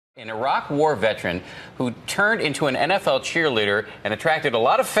An Iraq War veteran who turned into an NFL cheerleader and attracted a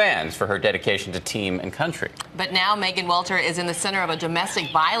lot of fans for her dedication to team and country. But now Megan Welter is in the center of a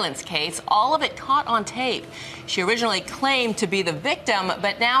domestic violence case, all of it caught on tape. She originally claimed to be the victim,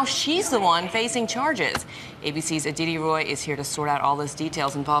 but now she's the one facing charges. ABC's Aditi Roy is here to sort out all those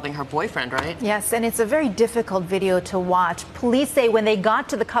details involving her boyfriend, right? Yes, and it's a very difficult video to watch. Police say when they got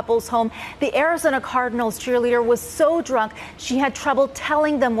to the couple's home, the Arizona Cardinals cheerleader was so drunk she had trouble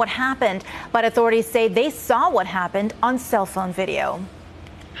telling them what happened. But authorities say they saw what happened on cell phone video.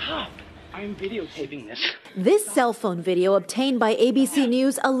 I'm videotaping this. This cell phone video obtained by ABC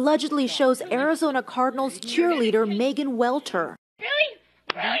News allegedly shows Arizona Cardinals cheerleader Megan Welter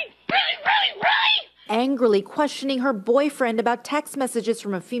angrily questioning her boyfriend about text messages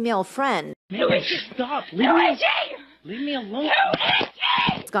from a female friend. Megan, stop. Leave me alone.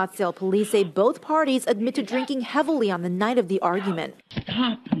 Scottsdale police say both parties admit to drinking heavily on the night of the argument.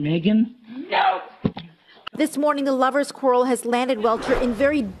 Stop, Megan. No. This morning, the lovers' quarrel has landed Welter in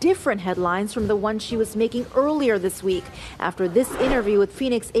very different headlines from the one she was making earlier this week after this interview with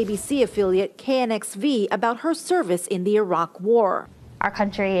Phoenix ABC affiliate KNXV about her service in the Iraq War. Our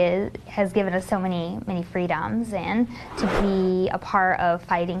country has given us so many freedoms, and to be a part of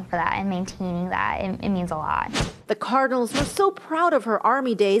fighting for that and maintaining that, it means a lot. The Cardinals were so proud of her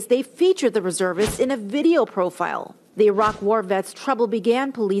Army days, they featured the reservist in a video profile. The Iraq War vet's trouble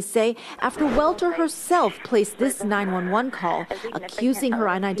began, police say, after Welter herself placed this 911 call, accusing her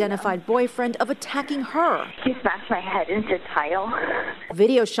unidentified boyfriend of attacking her. He smashed my head into tile.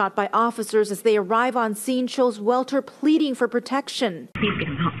 Video shot by officers as they arrive on scene shows Welter pleading for protection. Please get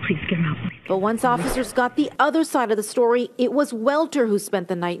him out. Please get him out. But once officers got the other side of the story, it was Welter who spent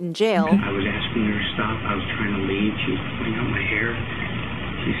the night in jail. I was asking her to stop. I was trying to leave. She was pulling out my hair.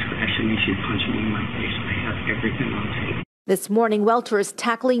 She's scratching me. She's punching me in my face. I have everything on tape. This morning, Welter is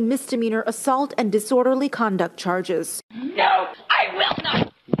tackling misdemeanor assault and disorderly conduct charges. No, I will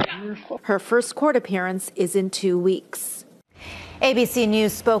not. Her first court appearance is in 2 weeks. ABC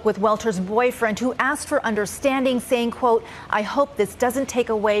News spoke with Welter's boyfriend, who asked for understanding, saying, quote, "I hope this doesn't take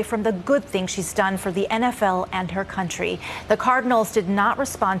away from the good thing she's done for the NFL and her country." The Cardinals did not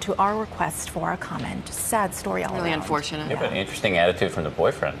respond to our request for a comment. Sad story all Really around. unfortunate. Yeah, but an interesting attitude from the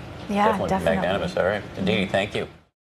boyfriend. Yeah, Definitely definitely. magnanimous. All right. Aditi, thank you.